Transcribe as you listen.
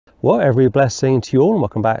Well, every blessing to you all, and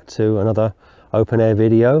welcome back to another open air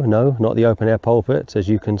video. No, not the open air pulpit. As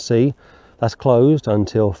you can see, that's closed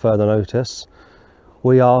until further notice.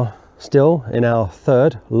 We are still in our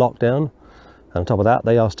third lockdown, and on top of that,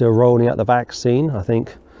 they are still rolling out the vaccine. I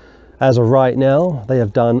think as of right now, they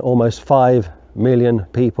have done almost 5 million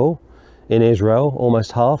people in Israel.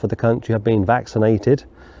 Almost half of the country have been vaccinated.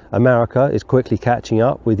 America is quickly catching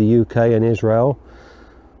up with the UK and Israel.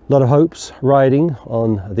 A lot of hopes riding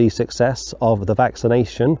on the success of the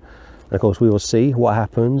vaccination. And of course, we will see what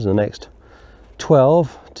happens in the next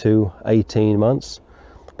 12 to 18 months.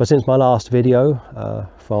 But since my last video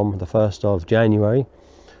from the 1st of January,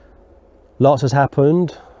 lots has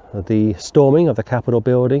happened. The storming of the Capitol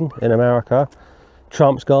building in America.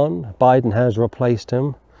 Trump's gone. Biden has replaced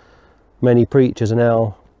him. Many preachers are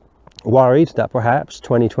now worried that perhaps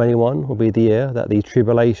 2021 will be the year that the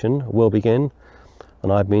tribulation will begin.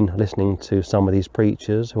 And I've been listening to some of these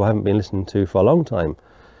preachers who I haven't been listening to for a long time.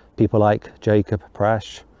 People like Jacob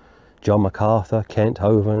Prasch, John MacArthur, Kent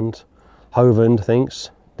Hovind. Hovind thinks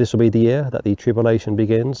this will be the year that the tribulation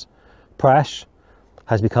begins. Prasch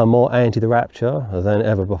has become more anti the rapture than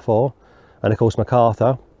ever before. And of course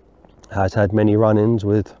MacArthur has had many run-ins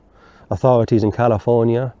with authorities in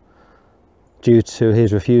California due to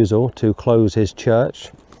his refusal to close his church.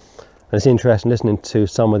 And it's interesting listening to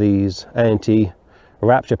some of these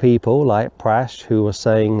anti-rapture people like Prasch, who was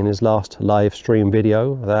saying in his last live stream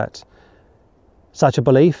video that such a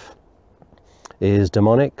belief is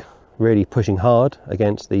demonic, really pushing hard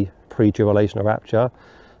against the pre-tribulation rapture.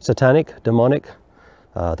 Satanic, demonic,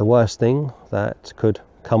 the worst thing that could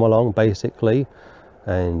come along basically.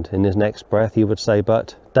 And in his next breath he would say,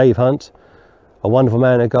 but Dave Hunt, a wonderful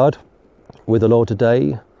man of God, with the Lord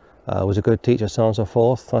today, was a good teacher, so on and so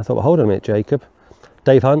forth. I thought, well, hold on a minute, Jacob.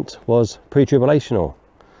 Dave Hunt was pre-tribulational.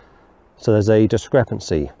 So there's a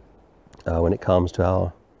discrepancy when it comes to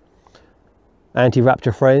our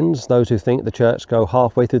anti-rapture friends, those who think the church go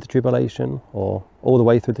halfway through the tribulation or all the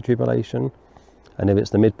way through the tribulation. And if it's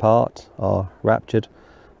the mid part, are raptured.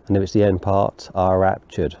 And if it's the end part, are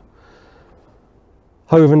raptured.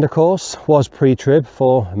 Hovind, of course, was pre-trib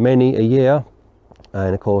for many a year.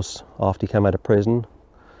 And of course, after he came out of prison,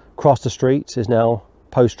 crossed the streets, is now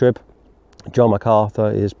post-trib. John MacArthur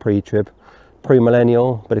is pre-trib,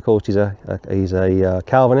 pre-millennial, but of course he's a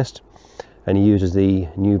Calvinist, and he uses the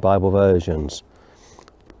New Bible versions.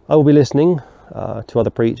 I will be listening to other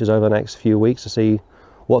preachers over the next few weeks to see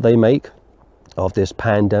what they make of this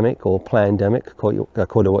pandemic or plandemic,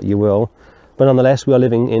 call it what you will. But nonetheless, we are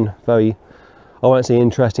living in very, I won't say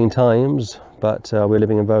interesting times, but we're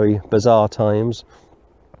living in very bizarre times.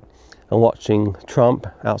 And watching Trump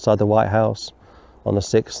outside the White House on the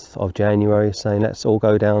 6th of January saying, let's all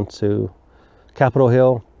go down to Capitol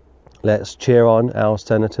Hill, let's cheer on our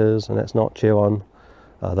senators and let's not cheer on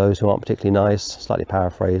those who aren't particularly nice, slightly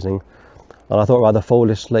paraphrasing. And I thought rather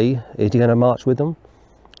foolishly, is he going to march with them?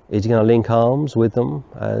 Is he going to link arms with them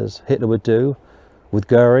as Hitler would do with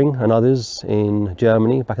Goering and others in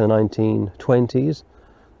Germany back in the 1920s?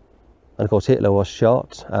 And of course Hitler was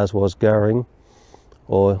shot, as was Goering.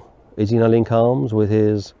 Or is he going to link arms with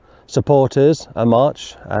his supporters and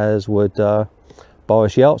march, as would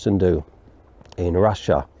Boris Yeltsin do in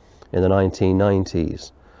Russia in the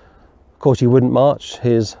 1990s? Of course he wouldn't march,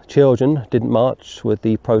 his children didn't march with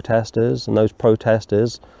the protesters, and those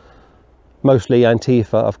protesters, mostly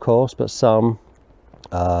Antifa of course, but some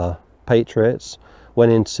patriots,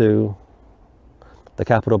 went into the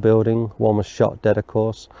Capitol building. One was shot dead of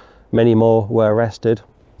course, many more were arrested.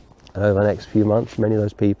 And over the next few months, many of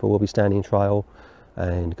those people will be standing trial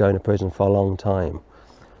and going to prison for a long time.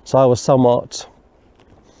 So I was somewhat,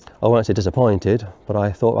 I won't say disappointed, but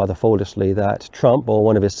I thought rather foolishly that Trump or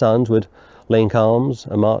one of his sons would link arms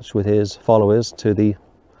and march with his followers to the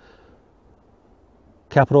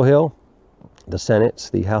Capitol Hill, the Senate,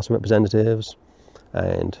 the House of Representatives,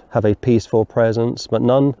 and have a peaceful presence, but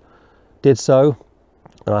none did so.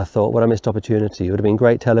 And I thought, what a missed opportunity. It would have been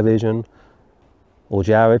great television. Or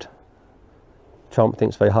Jared. Trump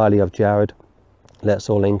thinks very highly of Jared.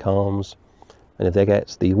 Let's all link arms. And if they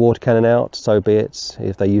get the water cannon out, so be it.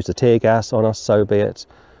 If they use the tear gas on us, so be it.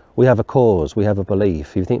 We have a cause, we have a belief.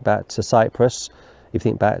 If you think back to Cyprus, if you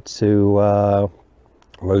think back to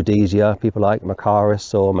Rhodesia, people like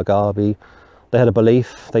Makaris or Mugabe, they had a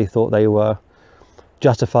belief. They thought they were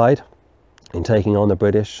justified in taking on the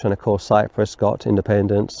British. And of course Cyprus got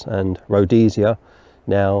independence, and Rhodesia,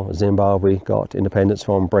 now Zimbabwe, got independence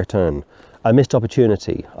from Britain. A missed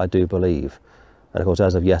opportunity, I do believe. And of course,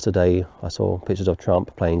 as of yesterday, I saw pictures of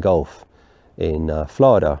Trump playing golf in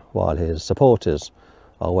Florida, while his supporters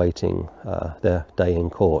are waiting their day in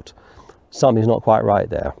court. Something's not quite right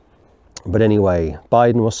there. But anyway,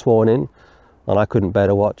 Biden was sworn in, and I couldn't bear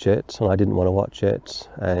to watch it, and I didn't want to watch it.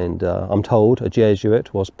 And I'm told a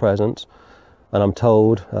Jesuit was present, and I'm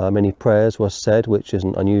told many prayers were said, which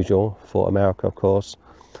isn't unusual for America, of course.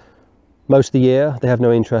 Most of the year, they have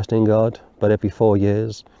no interest in God, but every 4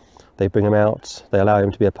 years, they bring him out. They allow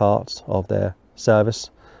him to be a part of their service,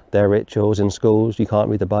 their rituals in schools. You can't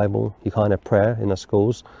read the Bible, you can't have prayer in the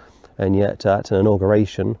schools, and yet at an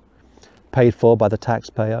inauguration, paid for by the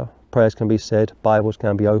taxpayer, prayers can be said, Bibles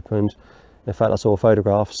can be opened. In fact, I saw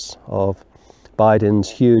photographs of Biden's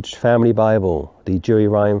huge family Bible, the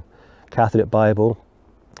Douay-Rheims Catholic Bible,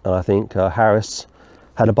 and I think Harris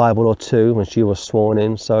had a Bible or two when she was sworn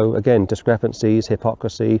in. So again, discrepancies,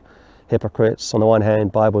 hypocrisy, hypocrites. On the one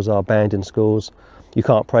hand, Bibles are banned in schools. You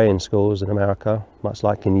can't pray in schools in America, much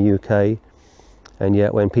like in the UK. And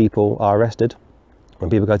yet when people are arrested, when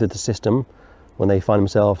people go through the system, when they find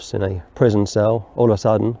themselves in a prison cell, all of a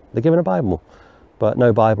sudden they're given a Bible. But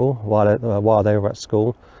no Bible while they were at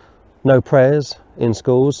school. No prayers in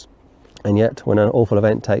schools. And yet when an awful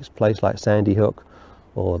event takes place like Sandy Hook,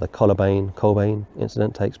 or the Cobain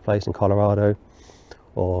incident takes place in Colorado,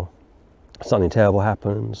 or something terrible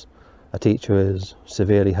happens, a teacher is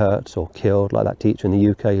severely hurt or killed, like that teacher in the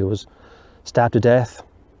UK who was stabbed to death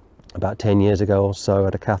about 10 years ago or so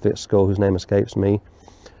at a Catholic school whose name escapes me.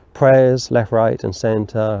 Prayers left, right and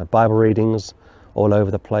centre, Bible readings all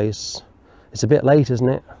over the place. It's a bit late, isn't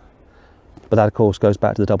it? But that of course goes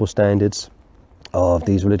back to the double standards of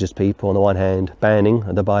these religious people. On the one hand, banning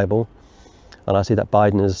the Bible, and I see that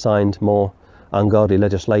Biden has signed more ungodly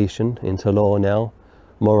legislation into law now.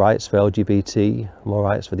 More rights for LGBT, more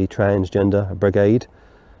rights for the transgender brigade.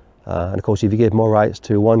 And of course, if you give more rights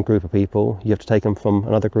to one group of people, you have to take them from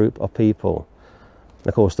another group of people. And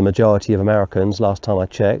of course, the majority of Americans, last time I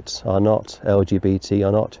checked, are not LGBT,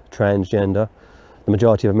 are not transgender. The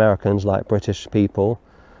majority of Americans, like British people,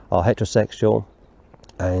 are heterosexual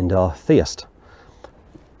and are theist.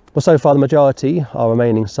 Well, so far the majority are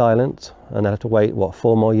remaining silent, and they have to wait,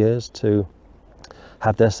 4 more years to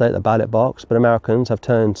have their say at the ballot box. But Americans have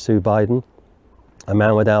turned to Biden, a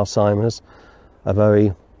man with Alzheimer's, a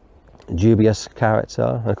very dubious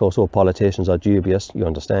character. And of course, all politicians are dubious, you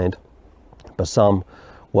understand, but some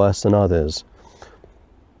worse than others.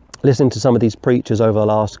 Listening to some of these preachers over the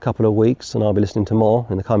last couple of weeks, and I'll be listening to more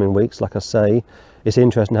in the coming weeks, like I say, it's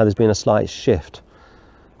interesting how there's been a slight shift.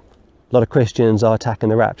 A lot of Christians are attacking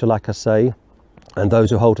the rapture, like I say, and those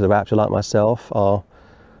who hold to the rapture, like myself, are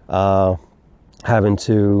having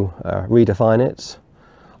to redefine it.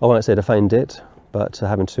 I won't say defend it, but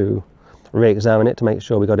having to re-examine it to make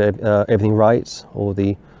sure we got everything right, all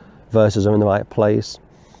the verses are in the right place.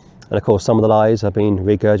 And of course, some of the lies have been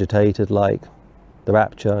regurgitated, like the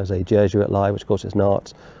rapture is a Jesuit lie, which of course it's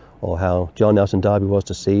not, or how John Nelson Darby was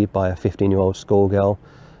deceived by a 15-year-old schoolgirl,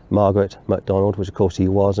 Margaret MacDonald, which of course he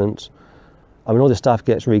wasn't. I mean, all this stuff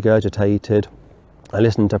gets regurgitated. I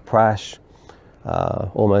listened to Prash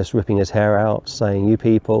almost ripping his hair out, saying, you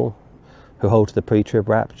people who hold to the pre-trib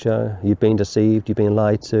rapture, you've been deceived, you've been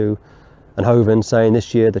lied to. And Hovind saying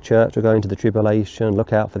this year the church will go into the tribulation,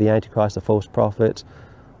 look out for the Antichrist, the false prophet.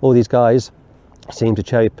 All these guys seem to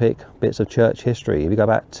cherry pick bits of church history. If you go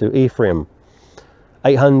back to Ephraim,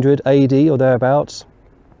 800 AD or thereabouts,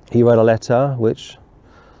 he wrote a letter which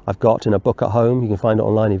I've got in a book at home. You can find it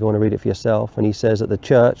online if you want to read it for yourself. And he says that the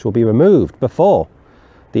church will be removed before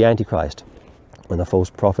the Antichrist when the false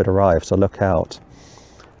prophet arrives. So look out.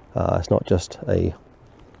 It's not just a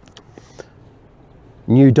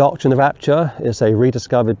new doctrine of rapture, it's a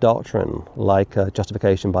rediscovered doctrine, like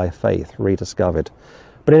justification by faith, rediscovered.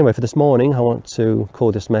 But anyway, for this morning, I want to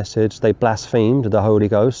call this message, they blasphemed the Holy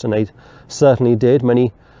Ghost, and they certainly did.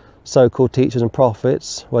 Many so-called teachers and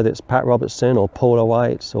prophets, whether it's Pat Robertson or Paula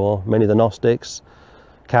White or many of the Gnostics,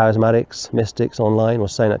 charismatics, mystics online, were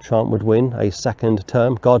saying that Trump would win a second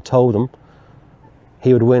term. God told them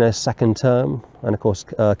he would win a second term. And of course,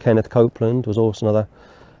 Kenneth Copeland was also another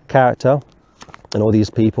character. And all these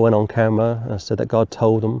people went on camera and said that God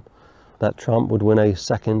told them that Trump would win a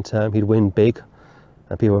second term. He'd win big.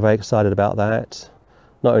 And people were very excited about that.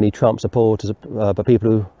 Not only Trump supporters, but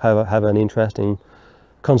people who have an interest in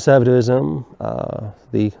conservatism,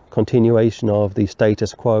 the continuation of the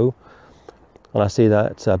status quo. And I see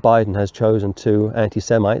that Biden has chosen 2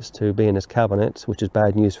 anti-Semites to be in his cabinet, which is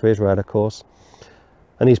bad news for Israel, of course.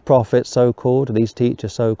 And these prophets, so-called, these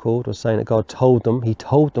teachers, so-called, were saying that God told them, he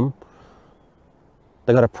told them.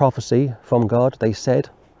 They got a prophecy from God. They said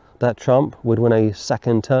that Trump would win a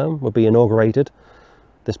second term, would be inaugurated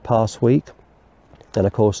this past week. And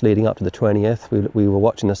of course, leading up to the 20th, we were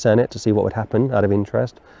watching the Senate to see what would happen out of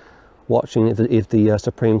interest, watching if the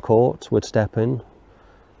Supreme Court would step in,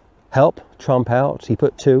 help Trump out. He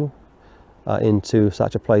put two into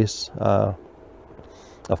such a place, of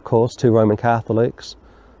course, 2 Roman Catholics.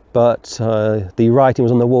 But the writing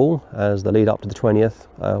was on the wall as the lead up to the 20th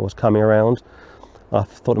was coming around. I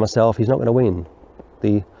thought to myself, he's not going to win.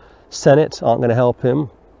 The Senate aren't going to help him.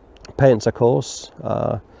 Pence, of course,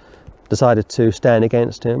 decided to stand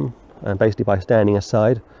against him, and basically by standing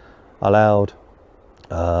aside allowed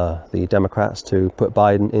the Democrats to put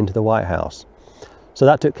Biden into the White House. So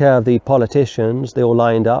that took care of the politicians. They all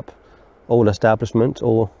lined up, all establishment,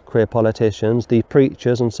 all career politicians. The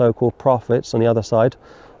preachers and so-called prophets on the other side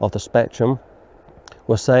of the spectrum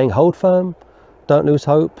were saying, hold firm, don't lose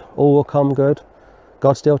hope, all will come good.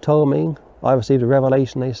 God still told me, I received a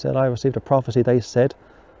revelation, they said, I received a prophecy, they said,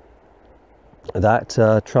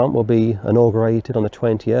 that Trump will be inaugurated on the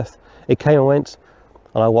 20th. It came and went,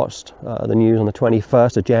 and I watched the news on the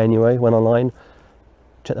 21st of January, went online,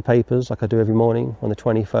 checked the papers like I do every morning on the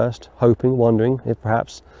 21st, hoping, wondering if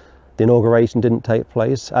perhaps the inauguration didn't take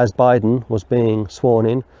place. As Biden was being sworn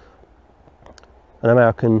in, an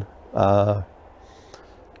American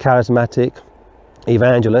charismatic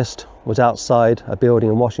evangelist was outside a building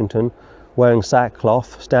in Washington wearing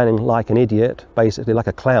sackcloth, standing like an idiot, basically like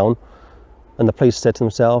a clown. And the police said to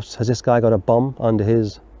themselves, has this guy got a bomb under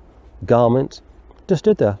his garment? Just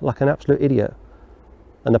stood there like an absolute idiot.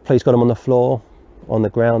 And the police got him on the floor, on the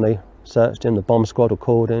ground. They searched him. The bomb squad were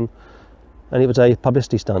called in. And it was a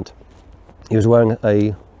publicity stunt. He was wearing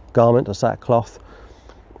a garment, a sackcloth.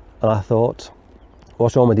 And I thought,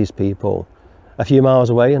 what's wrong with these people? A few miles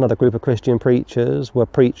away, another group of Christian preachers were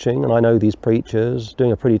preaching. And I know these preachers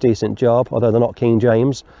doing a pretty decent job, although they're not King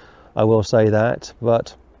James, I will say that.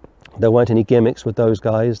 But there weren't any gimmicks with those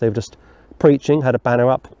guys. They were just preaching, had a banner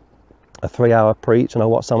up, a 3-hour preach, and I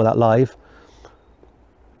watched some of that live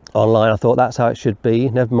online. I thought that's how it should be.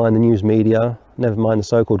 Never mind the news media, never mind the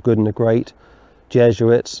so-called good and the great,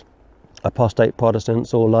 Jesuits, apostate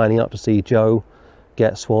Protestants, all lining up to see Joe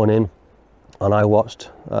get sworn in. And I watched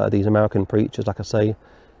these American preachers, like I say,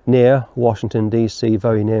 near Washington DC,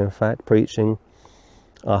 very near in fact, preaching.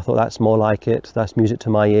 I thought that's more like it, that's music to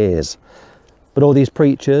my ears. But all these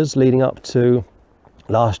preachers leading up to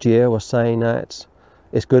last year were saying that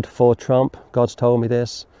it's good for Trump, God's told me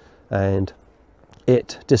this, and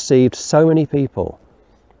it deceived so many people.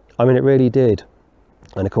 I mean, it really did.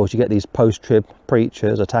 And of course you get these post-trib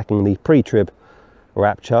preachers attacking the pre-trib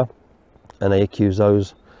rapture, and they accuse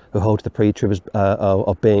those who hold to the pre-trib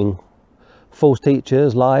of being false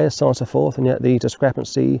teachers, liars, so on and so forth, and yet the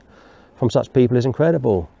discrepancy from such people is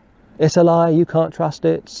incredible. It's a lie, you can't trust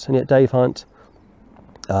it, and yet Dave Hunt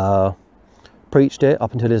preached it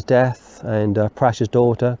up until his death, and Prash's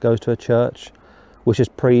daughter goes to a church which is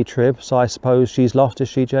pre-trib, so I suppose she's lost, is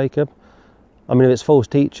she, Jacob? I mean, if it's false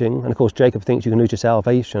teaching, and of course Jacob thinks you can lose your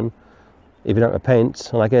salvation if you don't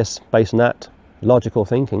repent, and I guess based on that logical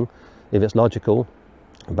thinking, if it's logical,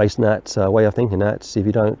 based on that way of thinking, that if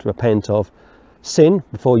you don't repent of sin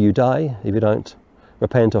before you die, if you don't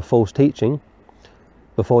repent of false teaching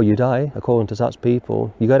before you die, according to such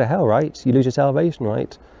people, you go to hell, right? You lose your salvation,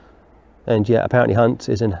 right? And yet apparently Hunt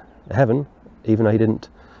is in heaven, even though he didn't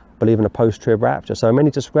believe in a post-trib rapture. So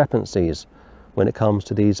many discrepancies when it comes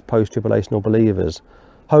to these post-tribulational believers.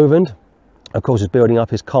 Hovind, of course, is building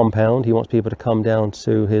up his compound. He wants people to come down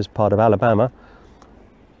to his part of Alabama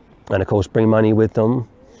and of course bring money with them.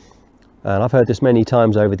 And I've heard this many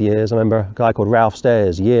times over the years. I remember a guy called Ralph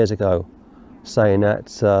Stairs years ago saying that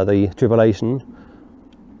the tribulation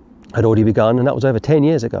had already begun, and that was over 10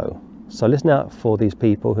 years ago. So listen out for these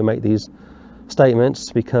people who make these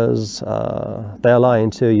statements, because they are lying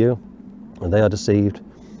to you and they are deceived,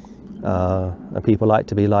 and people like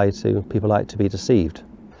to be lied to, people like to be deceived.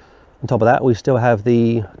 On top of that, we still have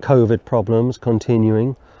the COVID problems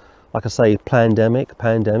continuing. Like I say, pandemic,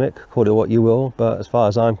 call it what you will, but as far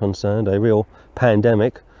as I'm concerned, a real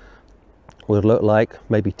pandemic would look like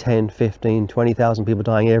maybe 10, 15, 20,000 people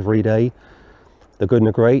dying every day. The good and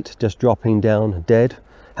the great just dropping down dead.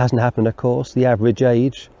 Hasn't happened, of course. The average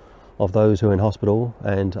age of those who are in hospital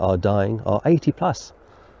and are dying are 80 plus.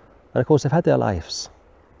 And of course they've had their lives.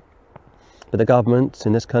 But the governments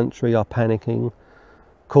in this country are panicking,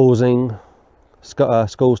 causing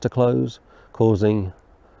schools to close, causing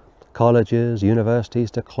colleges, universities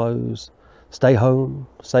to close, stay home,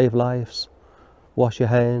 save lives, wash your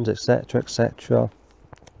hands, etc., etc.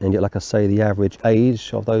 And yet, like I say, the average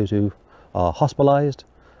age of those who are hospitalized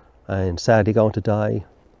and sadly going to die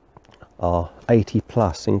are 80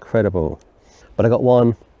 plus. Incredible. But I got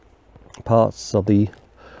one parts of the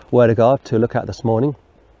Word of God to look at this morning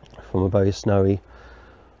from a very snowy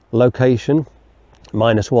location,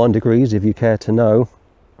 -1 degrees if you care to know.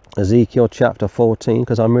 Ezekiel chapter 14,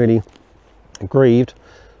 because I'm really grieved,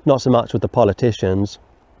 not so much with the politicians.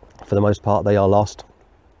 For the most part, they are lost.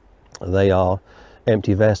 They are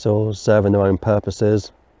empty vessels serving their own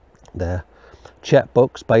purposes. They're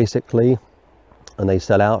checkbooks basically, and they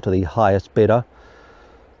sell out to the highest bidder.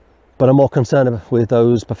 But I'm more concerned with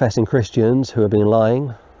those professing Christians who have been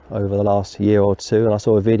lying over the last year or two. And I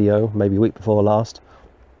saw a video maybe a week before last,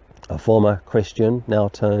 a former Christian, now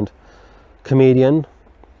turned comedian,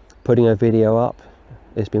 putting a video up.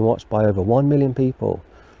 It's been watched by over 1 million people,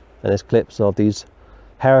 and there's clips of these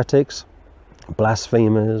heretics,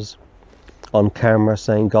 blasphemers, on camera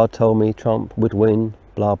saying God told me Trump would win,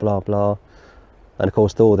 blah blah blah. And of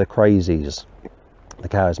course all the crazies, the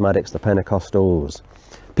charismatics, the Pentecostals,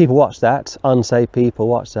 people watch that, unsaved people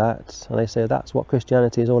watch that, and they say that's what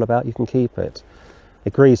Christianity is all about, you can keep it.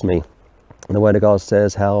 It grieves me. And the Word of God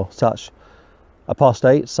says how such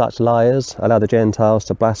apostates, such liars, allow the Gentiles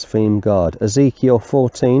to blaspheme God. Ezekiel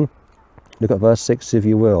 14, look at verse 6 if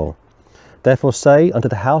you will. Therefore say unto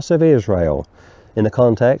the house of Israel, in the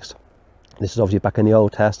context, this is obviously back in the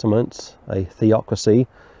Old Testament, a theocracy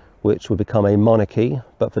which would become a monarchy,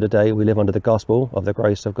 but for today we live under the gospel of the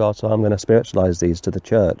grace of God, so I'm going to spiritualize these to the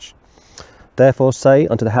church. Therefore say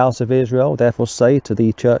unto the house of Israel, therefore say to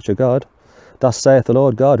the church of God, thus saith the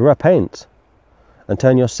Lord God, repent, and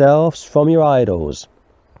turn yourselves from your idols,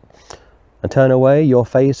 and turn away your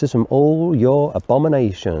faces from all your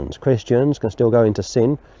abominations. Christians can still go into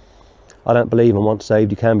sin. I don't believe in once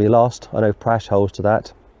saved you can be lost. I know Prash holds to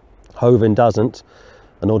that. Hovind doesn't,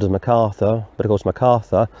 and nor does MacArthur. But of course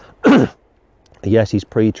MacArthur, yes, he's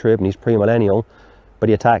pre-trib and he's pre-millennial, but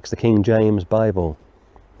he attacks the King James Bible.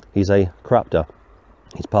 He's a corrupter.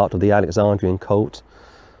 He's part of the Alexandrian cult.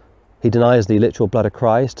 He denies the literal blood of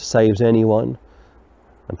Christ saves anyone.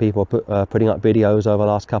 And people are putting up videos over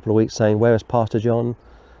the last couple of weeks saying, where is Pastor John?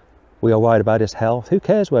 We are worried about his health. Who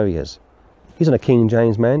cares where he is? He's not a King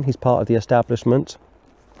James man. He's part of the establishment.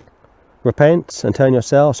 Repent and turn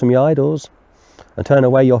yourselves from your idols, and turn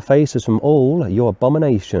away your faces from all your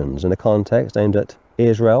abominations. In the context aimed at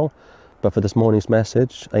Israel, but for this morning's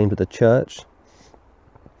message aimed at the church.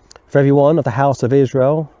 For every one of the house of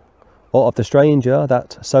Israel, or of the stranger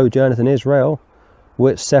that sojourneth in Israel,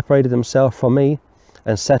 which separated himself from me,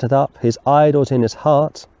 and setteth up his idols in his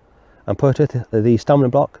heart, and putteth the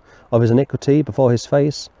stumbling block of his iniquity before his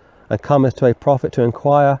face, and cometh to a prophet to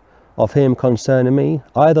inquire of him concerning me,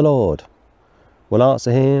 I the Lord will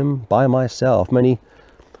answer him by myself. Many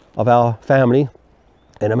of our family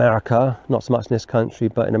in America, not so much in this country,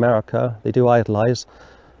 but in America, they do idolize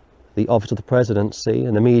the office of the presidency,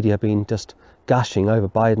 and the media have been just gushing over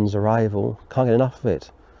Biden's arrival. Can't get enough of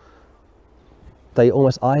it. They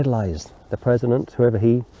almost idolize the president, whoever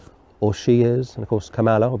he or she is, and of course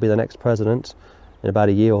Kamala will be the next president in about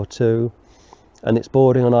a year or two, and it's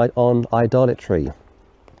bordering on idolatry.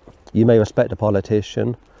 You may respect a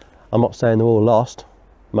politician. I'm not saying they're all lost.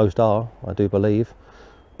 Most are, I do believe.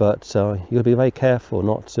 But you've got to be very careful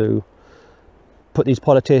not to put these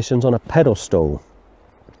politicians on a pedestal.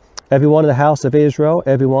 Everyone in the house of Israel,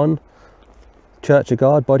 everyone, church of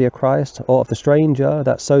God, body of Christ, or of the stranger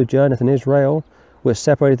that sojourneth in Israel, which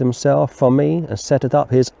separated himself from me, and setteth up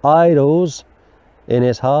his idols in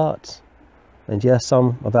his heart. And yes,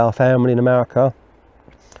 some of our family in America,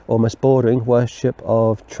 almost bordering worship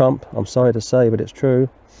of Trump, I'm sorry to say, but it's true.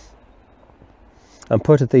 And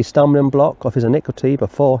putteth the stumbling block of his iniquity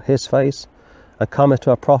before his face, and cometh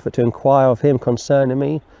to a prophet to inquire of him concerning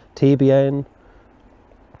me, TBN,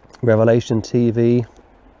 Revelation TV,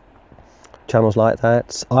 channels like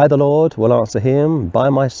that. I the Lord will answer him by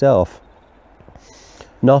myself.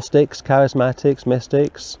 Gnostics, charismatics,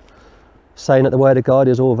 mystics, saying that the Word of God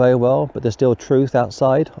is all very well, but there's still truth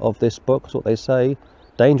outside of this book, is what they say.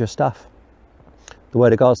 Dangerous stuff. The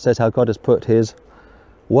Word of God says how God has put his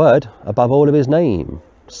word above all of his name.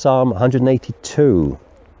 Psalm 182.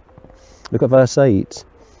 Look at verse 8.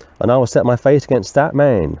 And I will set my face against that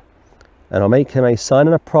man, and I'll make him a sign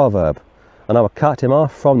and a proverb, and I will cut him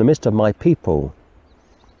off from the midst of my people.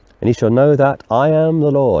 And he shall know that I am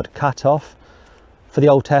the Lord. Cut off for the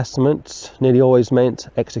Old Testament nearly always meant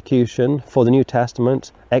execution. For the New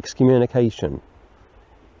Testament, excommunication.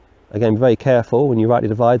 Again, be very careful when you rightly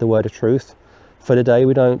divide the word of truth. For today,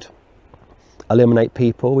 we don't eliminate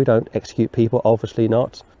people, we don't execute people, obviously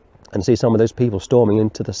not. And see some of those people storming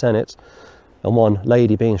into the Senate, and one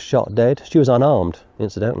lady being shot dead. She was unarmed,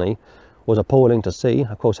 incidentally. Was appalling to see.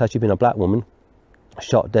 Of course, had she been a black woman,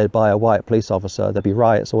 shot dead by a white police officer, there'd be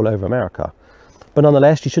riots all over America. But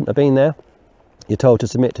nonetheless, you shouldn't have been there. You're told to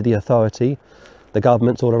submit to the authority. The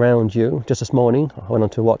government's all around you. Just this morning, I went on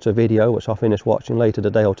to watch a video, which I'll finish watching later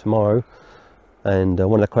today or tomorrow. And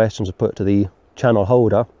one of the questions was put to the channel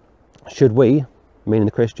holder: should we, meaning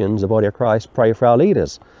the Christians, the body of Christ, pray for our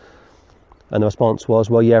leaders? And the response was,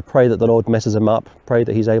 well, yeah, pray that the Lord messes them up, pray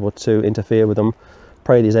that he's able to interfere with them,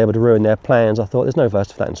 pray that he's able to ruin their plans. I thought, there's no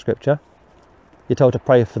verse for that in Scripture. You're told to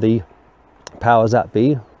pray for the powers that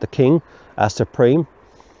be, the king as supreme,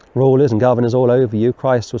 rulers and governors all over you.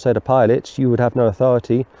 Christ will say to Pilate, you would have no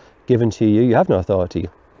authority given to you. You have no authority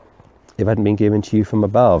if it hadn't been given to you from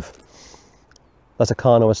above. That's a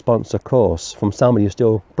carnal response, of course, from somebody who's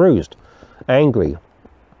still bruised, angry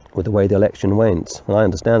with the way the election went. And I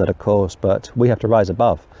understand that, of course, but we have to rise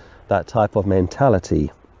above that type of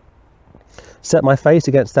mentality. Set my face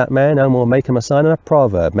against that man, and will make him a sign and a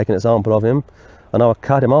proverb, make an example of him, and I will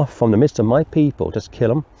cut him off from the midst of my people. Just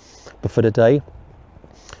kill him before the day.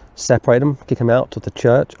 Separate him, kick him out of the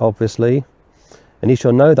church, obviously. And he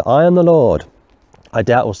shall know that I am the Lord. I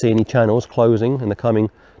doubt we'll see any channels closing in the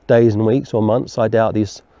coming days and weeks or months. I doubt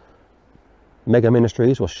these mega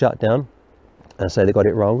ministries will shut down and say they got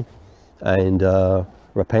it wrong and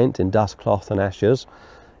repent in dust, cloth and ashes.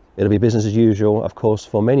 It'll be business as usual, of course,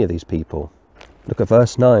 for many of these people. Look at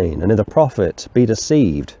verse 9. And if the prophet be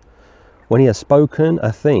deceived, when he has spoken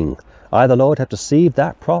a thing, I, the Lord, have deceived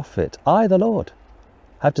that prophet. I, the Lord,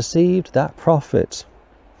 have deceived that prophet.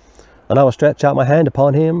 And I will stretch out my hand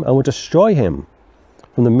upon him, and will destroy him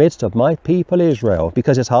from the midst of my people Israel,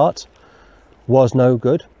 because his heart was no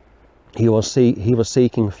good. He was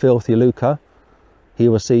seeking filthy lucre. He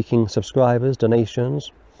was seeking subscribers,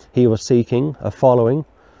 donations. He was seeking a following.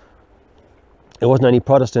 It wasn't only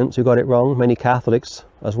Protestants who got it wrong. Many Catholics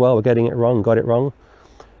as well were getting it wrong, got it wrong.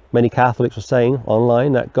 Many Catholics were saying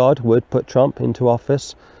online that God would put Trump into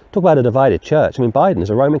office. Talk about a divided church. I mean, Biden is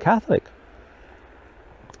a Roman Catholic.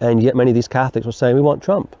 And yet many of these Catholics were saying, we want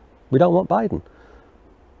Trump. We don't want Biden.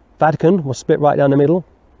 Vatican was split right down the middle.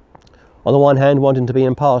 On the one hand, wanting to be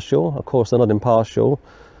impartial. Of course, they're not impartial.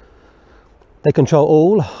 They control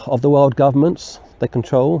all of the world governments. They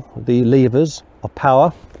control the levers of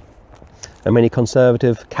power. And many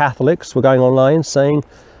conservative Catholics were going online saying,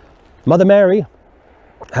 Mother Mary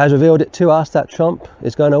has revealed it to us that Trump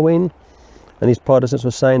is going to win. And these Protestants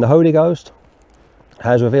were saying, the Holy Ghost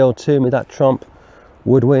has revealed to me that Trump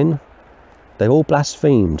would win. They all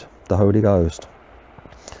blasphemed the Holy Ghost.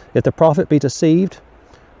 If the prophet be deceived,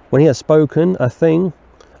 when he has spoken a thing,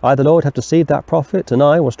 I, the Lord, have deceived that prophet, and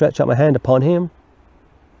I will stretch out my hand upon him,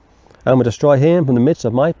 and will destroy him from the midst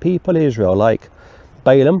of my people Israel, like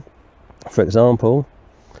Balaam, for example.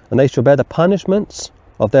 And they shall bear the punishments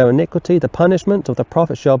of their iniquity. The punishment of the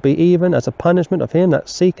prophet shall be even as a punishment of him that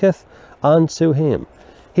seeketh unto him.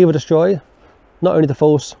 He will destroy not only the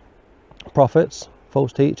false prophets,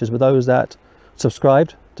 false teachers, but those that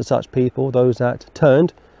subscribed to such people, those that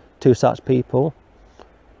turned to such people,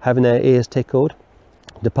 having their ears tickled,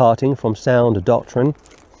 departing from sound doctrine,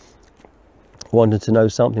 wanting to know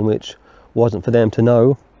something which wasn't for them to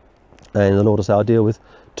know. And the Lord will say, I'll deal with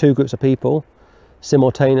two groups of people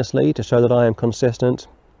simultaneously to show that I am consistent,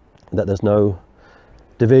 that there's no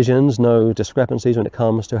divisions, no discrepancies when it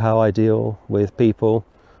comes to how I deal with people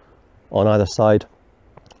on either side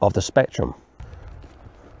of the spectrum.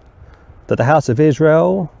 That the house of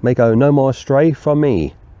Israel may go no more astray from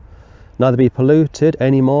me, neither be polluted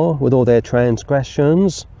any more with all their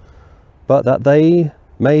transgressions, but that they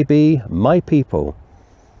may be my people,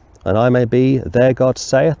 and I may be their God,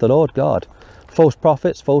 saith the Lord God. False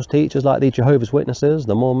prophets, false teachers like the Jehovah's Witnesses,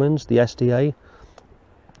 the Mormons, the SDA,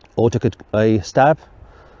 all took a stab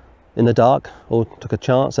in the dark, or took a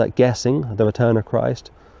chance at guessing the return of Christ.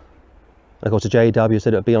 And of course, the JW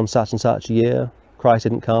said it would be on such and such a year. Christ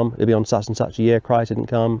didn't come. It would be on such and such a year. Christ didn't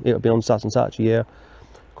come. It would be on such and such a year.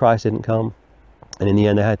 Christ didn't come. And in the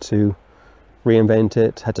end, they had to reinvent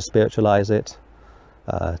it, had to spiritualize it,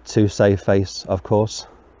 to save face, of course.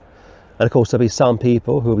 And of course, there'll be some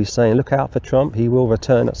people who will be saying, look out for Trump. He will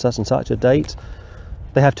return at such and such a date.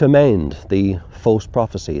 They have to amend the false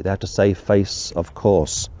prophecy. They have to save face, of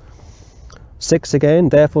course. 6 again,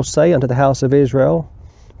 therefore say unto the house of Israel,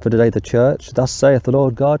 for today the church, thus saith the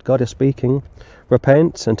Lord God, God is speaking,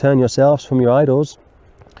 repent and turn yourselves from your idols.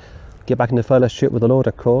 Get back into fellowship with the Lord,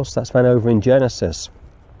 of course. That's found over in Genesis.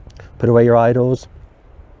 Put away your idols.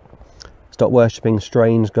 Stop worshipping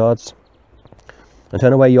strange gods. And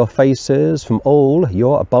turn away your faces from all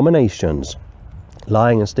your abominations.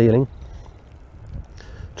 Lying and stealing.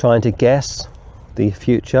 Trying to guess the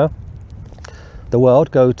future. the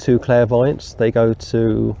world go to clairvoyants, they go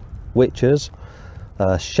to witches,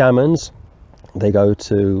 shamans, they go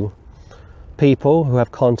to people who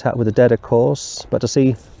have contact with the dead, of course. But to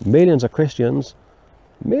see millions of Christians,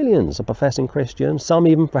 millions of professing Christians, some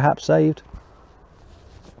even perhaps saved,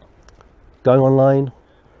 going online,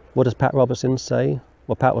 what does Pat Robertson say?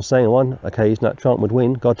 Well, Pat was saying on one occasion that Trump would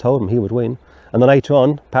win. God told him he would win. And then later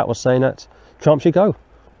on, Pat was saying that Trump should go.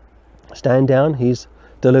 Stand down, he's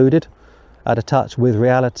deluded, out of touch with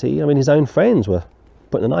reality. I mean, his own friends were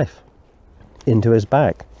putting a knife into his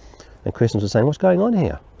back. And Christians were saying, what's going on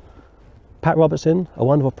here? Pat Robertson, a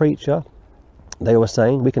wonderful preacher, they were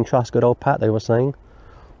saying, we can trust good old Pat, they were saying.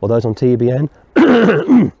 Or those on TBN,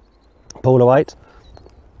 Paula White,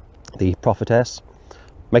 the prophetess,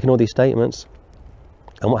 making all these statements.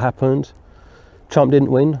 And what happened? Trump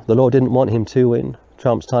didn't win. The Lord didn't want him to win.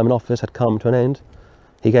 Trump's time in office had come to an end.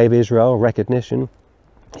 He gave Israel recognition.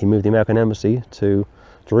 He moved the American embassy to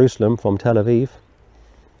Jerusalem from Tel Aviv.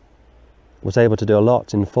 Was able to do a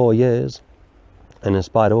lot in 4 years. And in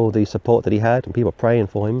spite of all the support that he had and people praying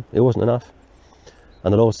for him, it wasn't enough.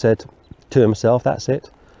 And the Lord said to himself, that's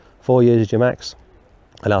it. 4 years is your max.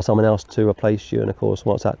 Allow someone else to replace you. And of course,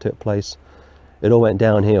 once that took place, it all went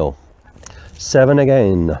downhill. 7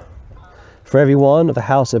 again. For every one of the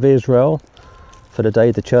house of Israel, for the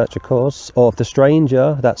day the church, of course, or of the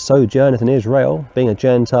stranger that sojourneth in Israel, being a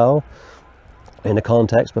Gentile in the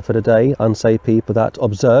context, but for the day, unsaved people that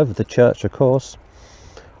observe the church, of course,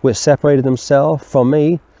 which separated himself from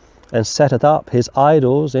me and setteth up his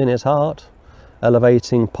idols in his heart,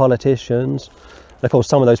 elevating politicians. And of course,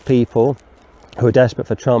 some of those people who are desperate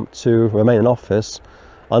for Trump to remain in office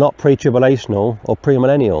are not pre-tribulational or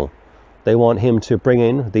pre-millennial. They want him to bring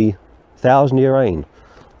in the 1,000-year reign,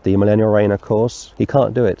 the millennial reign, of course. He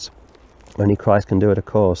can't do it. Only Christ can do it, of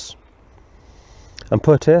course. And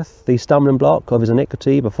putteth the stumbling block of his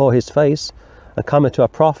iniquity before his face, and cometh to a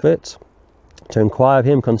prophet to inquire of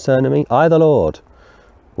him concerning me. I, the Lord,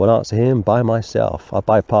 will answer him by myself. I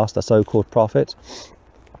bypass the so-called prophet,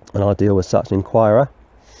 and I'll deal with such an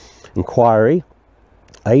inquiry.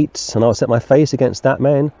 8, and I'll set my face against that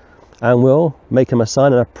man, and will make him a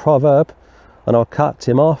sign and a proverb, and I'll cut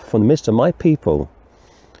him off from the midst of my people.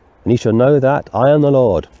 And ye shall know that I am the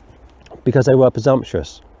Lord. Because they were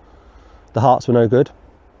presumptuous. The hearts were no good.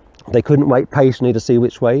 They couldn't wait patiently to see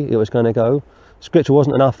which way it was going to go. Scripture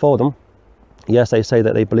wasn't enough for them. Yes, they say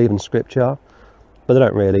that they believe in Scripture, but they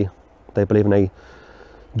don't really. They believe in a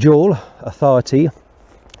dual authority,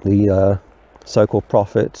 the so-called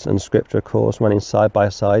prophets and Scripture, of course, running side by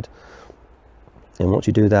side. And once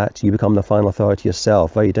you do that, you become the final authority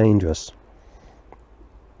yourself. Very dangerous.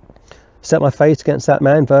 Set my face against that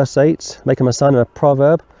man, verse 8. Make him a sign and a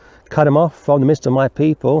proverb. Cut him off from the midst of my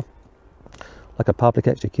people, like a public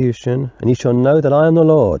execution. And ye shall know that I am the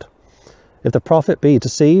Lord. If the prophet be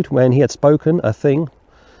deceived when he had spoken a thing,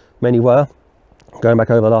 many were, going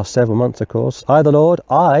back over the last several months, of course, I, the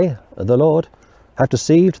Lord, have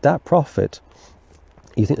deceived that prophet.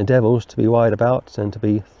 You think the devil's to be worried about and to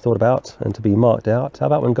be thought about and to be marked out? How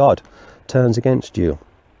about when God turns against you?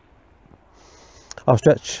 I'll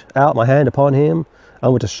stretch out my hand upon him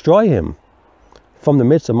and will destroy him from the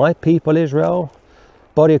midst of my people Israel.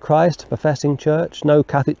 Body of Christ, professing church. No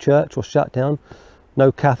Catholic church will shut down.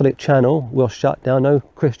 No Catholic channel will shut down. No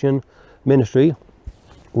Christian ministry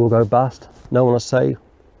will go bust. No one will say,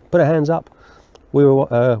 put our hands up. We were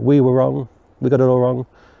wrong. We got it all wrong.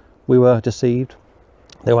 We were deceived.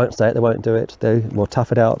 They won't say it. They won't do it. They will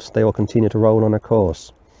tough it out. They will continue to roll on a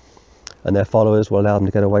course. And their followers will allow them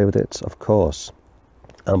to get away with it, of course.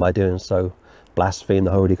 And by doing so, blaspheme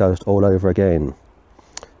the Holy Ghost all over again.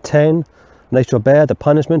 10. And they shall bear the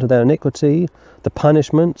punishment of their iniquity. The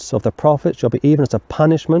punishments of the prophets shall be even as the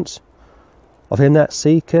punishment of him that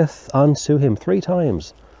seeketh unto him. 3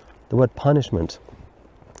 times the word punishment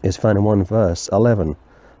is found in one verse. 11.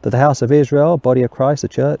 That the house of Israel, body of Christ, the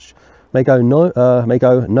church, may go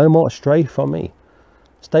no more astray from me.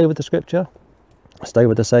 Stay with the Scripture. Stay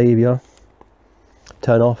with the Saviour.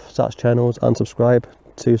 Turn off such channels. Unsubscribe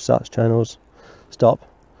to such channels. Stop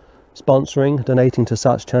sponsoring, donating to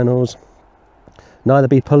such channels. Neither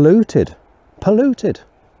be polluted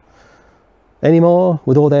anymore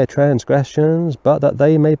with all their transgressions, but that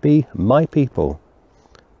they may be my people,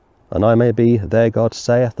 and I may be their God,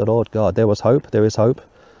 saith the Lord God. There was hope, there is hope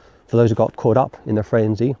for those who got caught up in the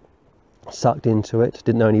frenzy, sucked into it,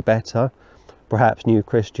 didn't know any better. Perhaps new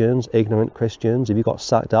Christians, ignorant Christians, if you got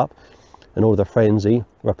sucked up in all the frenzy,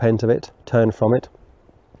 repent of it, turn from it,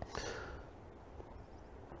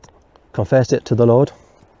 confess it to the Lord,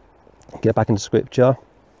 get back into Scripture,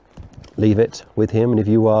 leave it with him. And if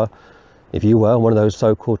you are If you were one of those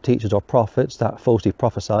so-called teachers or prophets that falsely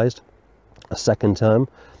prophesied a second term,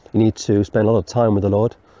 you need to spend a lot of time with the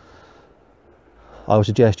Lord. I would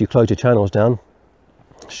suggest you close your channels down,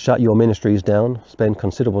 shut your ministries down, spend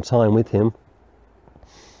considerable time with him.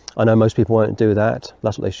 I know most people won't do that.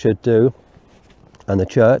 That's what they should do. And the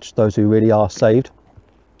church, those who really are saved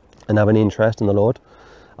and have an interest in the Lord,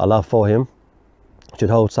 a love for him, should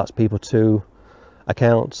hold such people to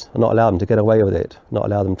account and not allow them to get away with it, not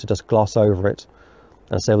allow them to just gloss over it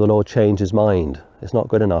and say, well, the Lord changed his mind. It's not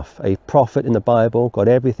good enough. A prophet in the Bible got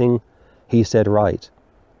everything he said right.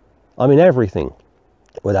 I mean everything,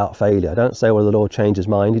 without failure. Don't say, well, the Lord changed his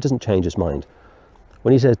mind. He doesn't change his mind.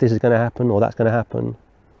 When he says this is going to happen or that's going to happen,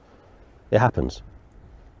 it happens.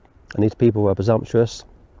 And these people were presumptuous.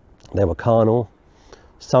 They were carnal.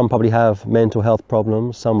 Some probably have mental health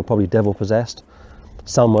problems. Some were probably devil possessed.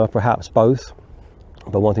 Some were perhaps both.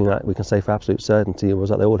 But one thing that we can say for absolute certainty was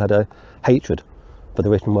that they all had a hatred for the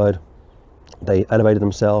written word. They elevated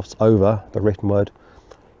themselves over the written word,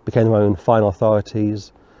 became their own final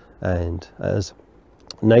authorities. And as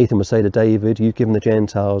Nathan would say to David, you've given the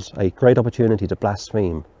Gentiles a great opportunity to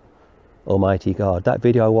blaspheme Almighty God. That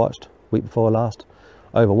video I watched week before last,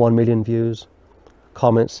 over 1 million views,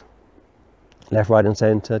 comments left, right and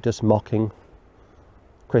centre, just mocking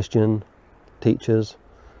Christian teachers,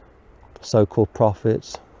 so-called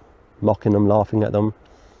prophets, mocking them, laughing at them.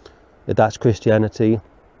 If that's Christianity,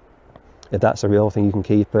 if that's a real thing, you can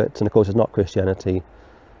keep it. And of course it's not Christianity,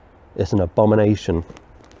 it's an abomination.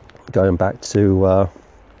 Going back to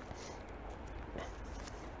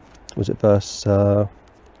was it verse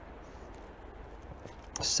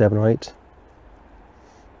 7 or 8?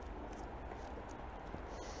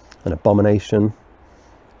 An abomination,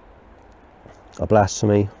 a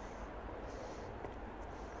blasphemy.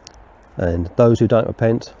 And those who don't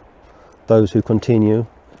repent, those who continue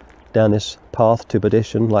down this path to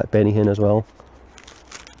perdition, like Benny Hinn as well,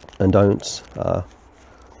 and don't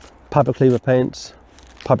publicly repent,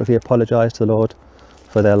 publicly apologise to the Lord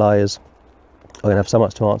for their lies, are going to have so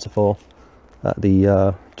much to answer for at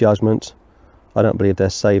the judgment. I don't believe they're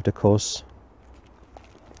saved, of course.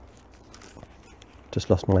 Just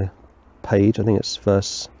lost my page. I think it's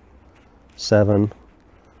verse 7.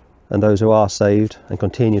 And those who are saved and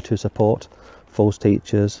continue to support false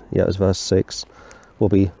teachers, yeah, it was verse 6, will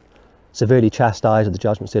be severely chastised at the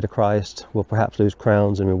judgment seat of Christ, will perhaps lose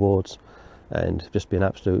crowns and rewards, and just be an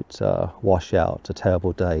absolute washout, a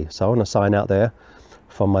terrible day. So I want to sign out there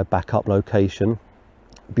from my backup location.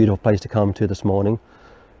 Beautiful place to come to this morning.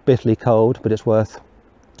 Bitterly cold, but it's worth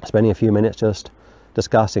spending a few minutes just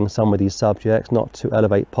discussing some of these subjects, not to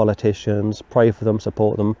elevate politicians, pray for them,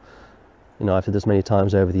 support them. You know, I've said this many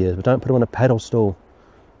times over the years, but don't put them on a pedestal.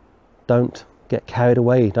 Don't get carried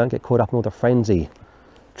away. Don't get caught up in all the frenzy.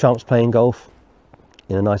 Trump's playing golf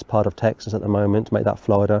in a nice part of Texas at the moment, make that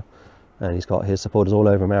Florida, and he's got his supporters all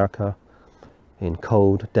over America in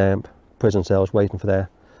cold, damp prison cells waiting for their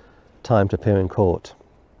time to appear in court.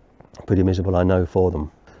 Pretty miserable, I know, for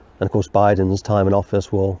them. And of course Biden's time in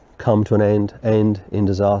office will come to an end in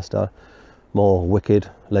disaster. More wicked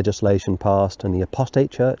legislation passed, and the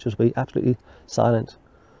apostate churches will be absolutely silent,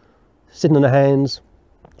 sitting on their hands,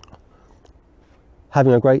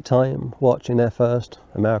 having a great time, watching their first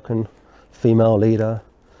American female leader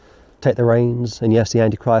take the reins. And yes, the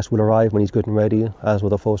Antichrist will arrive when he's good and ready, as will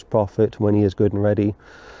the false prophet when he is good and ready.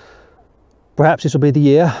 Perhaps this will be the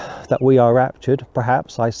year that we are raptured.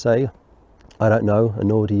 Perhaps, I say. I don't know, and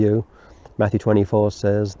nor do you. Matthew 24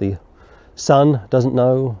 says the Son doesn't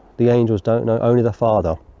know, the angels don't know, only the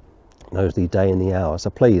Father knows the day and the hour.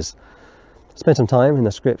 So please, spend some time in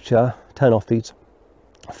the scripture, turn off these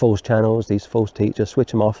false channels, these false teachers,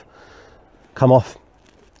 switch them off, come off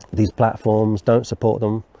these platforms, don't support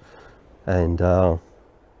them, and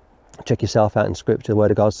check yourself out in scripture. The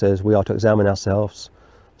Word of God says we are to examine ourselves,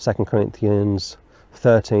 2 Corinthians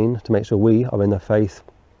 13, to make sure we are in the faith.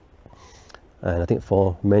 And I think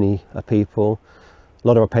for many people, a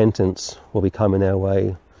lot of repentance will be coming their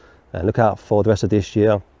way. And look out for the rest of this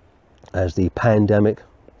year as the pandemic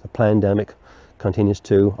continues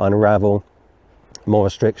to unravel. More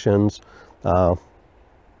restrictions, more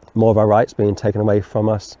of our rights being taken away from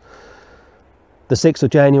us. The 6th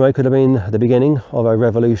of January could have been the beginning of a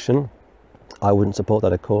revolution. I wouldn't support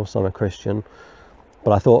that, of course, I'm a Christian.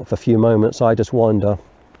 But I thought for a few moments, I just wonder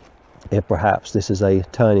if perhaps this is a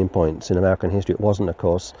turning point in American history. It wasn't, of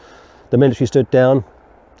course. The military stood down,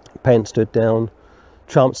 Pence stood down,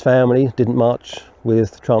 Trump's family didn't march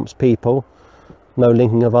with Trump's people, no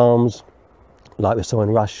linking of arms like we saw in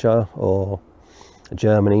Russia or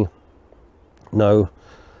Germany. No,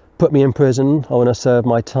 put me in prison, I want to serve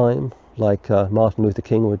my time. like Martin Luther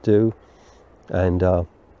King would do, and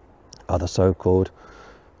other so-called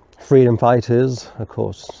freedom fighters. Of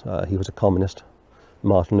course, he was a communist,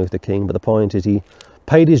 Martin Luther King, but the point is he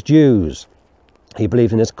paid his dues. He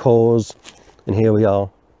believed in his cause, and here we are,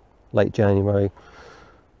 late January,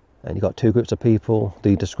 and you've got two groups of people: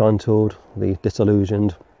 the disgruntled, the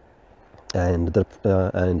disillusioned, and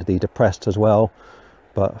the depressed as well.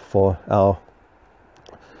 But for our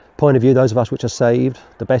point of view, those of us which are saved,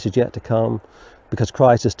 the best is yet to come, because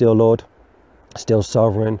Christ is still Lord, still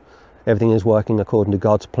sovereign. Everything is working according to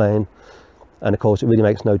God's plan, and of course it really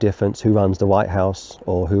makes no difference who runs the White House,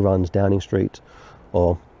 or who runs Downing Street,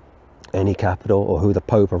 or any capital, or who the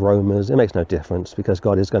Pope of Rome is. It makes no difference, because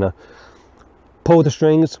God is going to pull the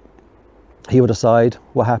strings. He will decide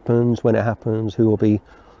what happens, when it happens, who will be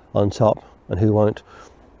on top and who won't.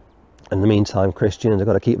 In the meantime, Christians have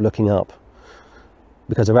got to keep looking up,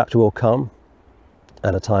 because the rapture will come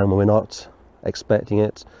at a time when we're not expecting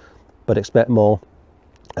it, but expect more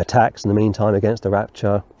attacks in the meantime against the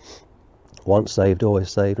rapture. Once saved, always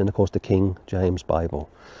saved, and of course the King James Bible.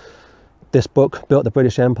 This book built the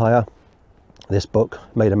British Empire. This book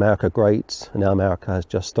made America great, and now America has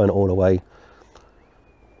just thrown it all away.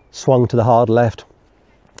 Swung to the hard left,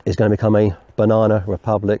 is going to become a banana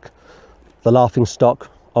republic, the laughing stock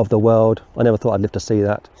of the world. I never thought I'd live to see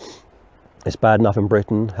that. It's bad enough in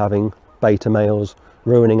Britain having beta males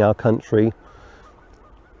ruining our country,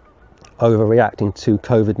 overreacting to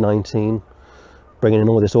COVID-19, bringing in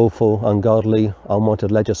all this awful, ungodly,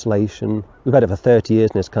 unwanted legislation. We've had it for 30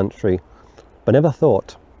 years in this country, but never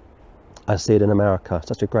thought I'd see it in America,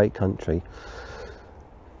 such a great country.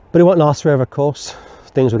 But it won't last forever, of course.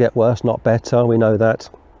 Things will get worse, not better. We know that.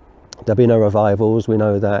 There'll be no revivals. We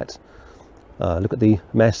know that. Look at the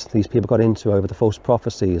mess these people got into over the false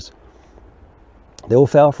prophecies. They all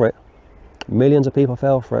fell for it. Millions of people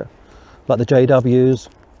fell for it. Like the JWs,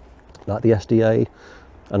 like the SDA,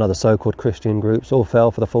 and other so-called Christian groups, all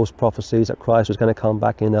fell for the false prophecies that Christ was going to come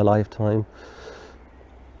back in their lifetime.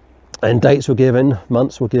 And dates were given,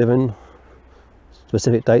 months were given,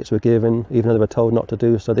 specific dates were given, even though they were told not to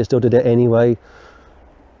do so. They still did it anyway.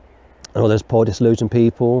 And all those poor disillusioned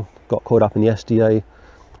people got caught up in the SDA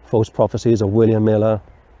false prophecies of William Miller,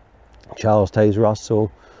 Charles Taze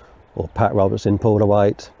Russell, or Pat Robertson, Paula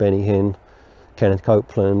White, Benny Hinn, Kenneth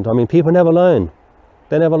Copeland. I mean, people never learn.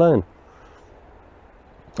 They never learn.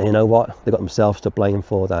 And you know what? They got themselves to blame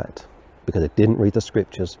for that, because they didn't read the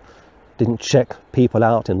scriptures, didn't check people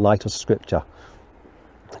out in light of scripture.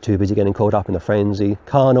 Too busy getting caught up in the frenzy,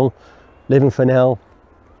 carnal, living for now,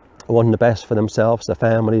 wanting the best for themselves, their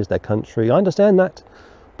families, their country. I understand that,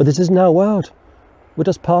 but this isn't our world. We're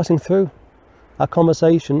just passing through. Our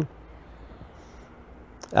conversation,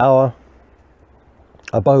 our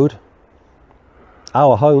abode,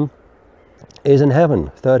 our home is in heaven,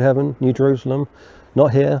 third heaven, New Jerusalem,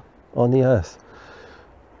 not here on the earth.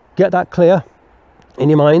 Get that clear in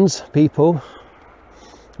your minds, people,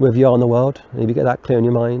 wherever you are in the world. And if you get that clear in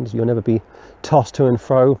your minds, you'll never be tossed to and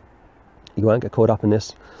fro. You won't get caught up in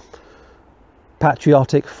this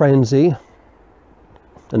patriotic frenzy.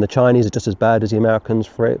 And the Chinese are just as bad as the Americans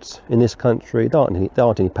for it. In this country, there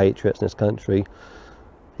aren't any patriots in this country.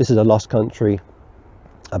 This is a lost country,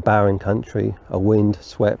 a barren country, a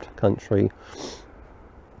wind-swept country.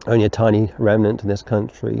 Only a tiny remnant in this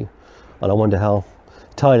country. And I wonder how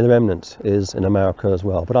tiny the remnant is in America as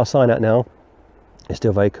well. But I'll sign out now. It's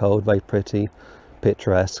still very cold, very pretty,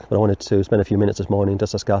 picturesque. But I wanted to spend a few minutes this morning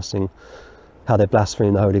just discussing how they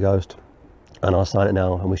blaspheme the Holy Ghost. And I'll sign it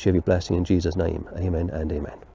now, and wish you every blessing in Jesus' name. Amen and amen.